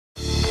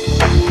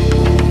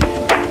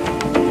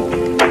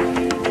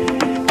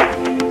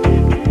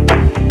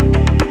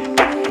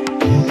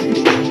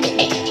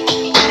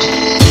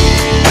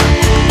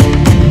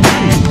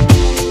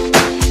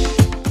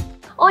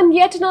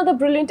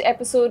another brilliant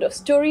episode of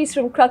Stories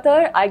from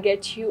Qatar. I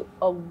get you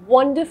a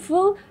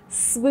wonderful,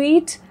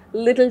 sweet,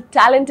 little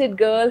talented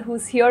girl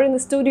who's here in the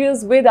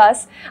studios with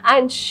us,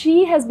 and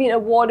she has been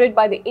awarded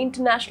by the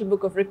International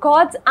Book of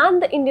Records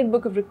and the Indian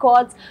Book of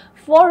Records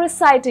for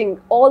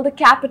reciting all the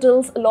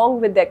capitals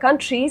along with their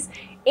countries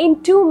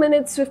in 2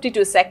 minutes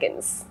 52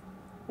 seconds.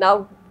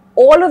 Now,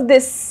 all of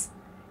this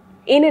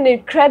in an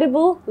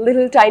incredible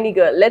little tiny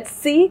girl. Let's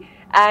see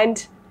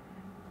and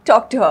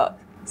talk to her.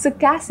 So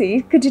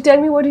Cassie, could you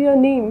tell me what is your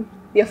name,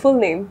 your full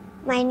name?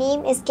 My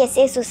name is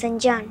Kesia Susan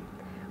John.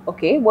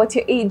 Okay, what's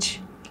your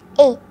age?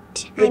 8.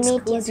 I'm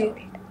 8 years old.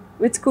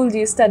 Which school do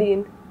you study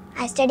in?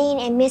 I study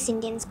in MS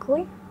Indian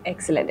School.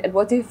 Excellent. And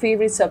what's your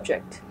favorite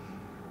subject?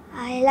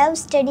 I love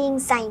studying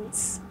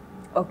science.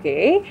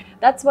 Okay,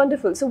 that's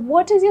wonderful. So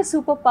what is your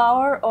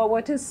superpower, or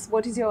what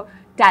is your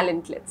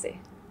talent, let's say?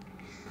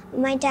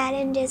 My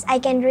talent is I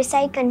can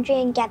recite country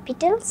and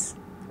capitals.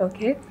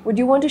 Okay. Would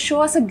you want to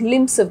show us a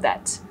glimpse of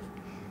that?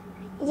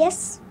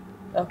 Yes.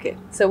 Okay.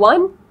 So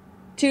 1,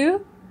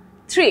 2,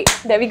 3.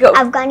 There we go.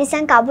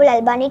 Afghanistan, Kabul,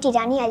 Albania,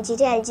 Tirana,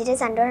 Algeria,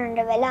 Andorra,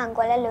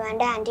 Angola,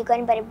 Luanda, Antigua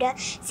and Barbuda,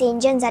 St.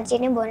 John's,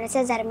 Argentina, Buenos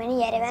Aires,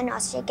 Germany, Yerevan,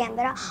 Austria,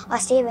 Canberra,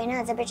 Austria, Vienna,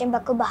 Azerbaijan,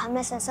 Baku,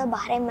 Bahamas, Nassau,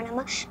 Bahrain,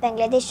 Manama,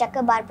 Bangladesh,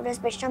 Dhaka, Barbados,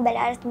 Pristina,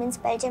 Belarus,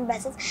 Minsk, Belgium,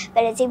 Brussels,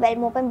 Belize,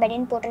 Belmopan,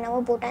 Benin, Porto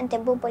Novo, Bhutan,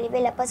 Thimphu, Bolivia,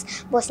 La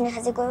Paz,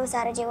 Bosnia-Herzegovina,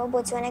 Sarajevo,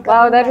 Botswana.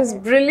 Wow, that is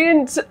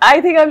brilliant. I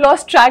think I've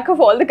lost track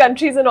of all the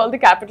countries and all the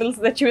capitals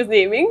that she was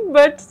naming,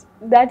 but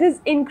that is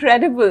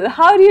incredible.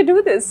 How do you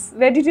do this?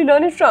 Where did you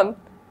learn it from?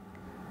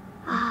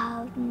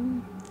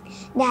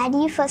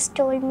 Daddy first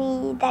told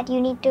me that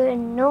you need to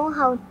know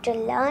how to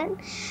learn.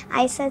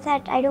 I said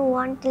that I don't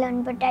want to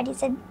learn, but Daddy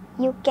said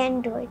you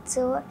can do it.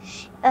 So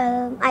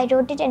I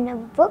wrote it in a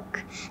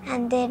book,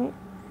 and then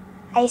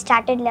I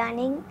started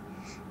learning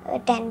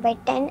 10 by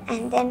 10,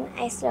 and then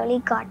I slowly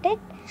got it.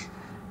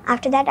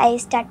 After that, I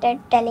started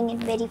telling it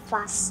very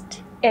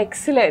fast.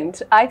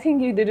 Excellent. I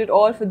think you did it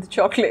all for the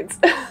chocolates.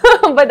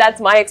 But that's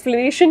my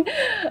explanation.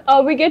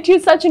 We get you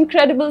such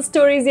incredible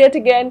stories yet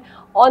again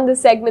on the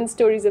segment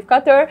Stories of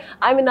Qatar.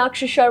 I'm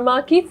Meenakshi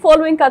Sharma. Keep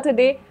following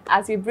Qatarday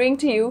as we bring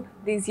to you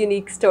these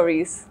unique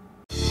stories.